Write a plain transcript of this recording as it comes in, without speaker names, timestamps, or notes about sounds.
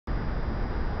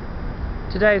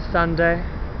Today's Sunday,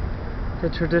 the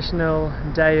traditional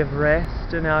day of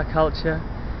rest in our culture,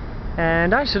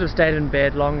 and I should have stayed in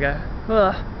bed longer.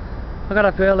 Ugh. I got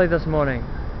up early this morning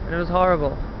and it was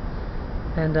horrible,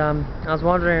 and I was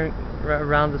wandering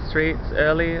around the streets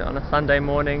early on a Sunday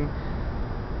morning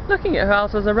looking at who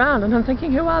else was around, and I'm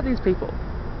thinking, who are these people?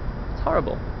 It's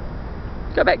horrible.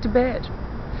 Go back to bed.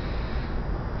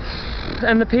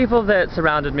 And the people that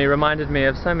surrounded me reminded me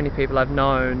of so many people I've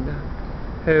known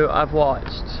who I've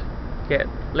watched get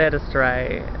led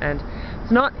astray, and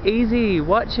it's not easy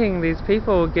watching these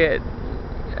people get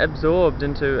absorbed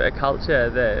into a culture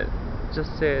that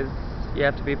just says you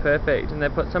have to be perfect, and they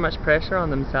put so much pressure on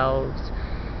themselves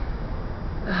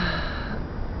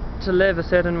to live a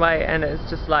certain way, and it's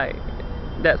just like,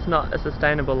 that's not a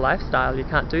sustainable lifestyle. You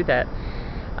can't do that.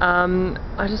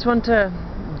 I just want to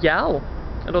yell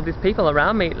at all these people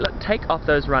around me, look, take off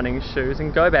those running shoes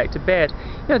and go back to bed.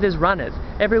 You know, there's runners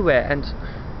everywhere, and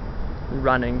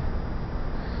running,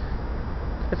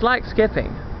 it's like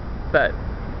skipping, but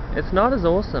it's not as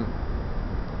awesome.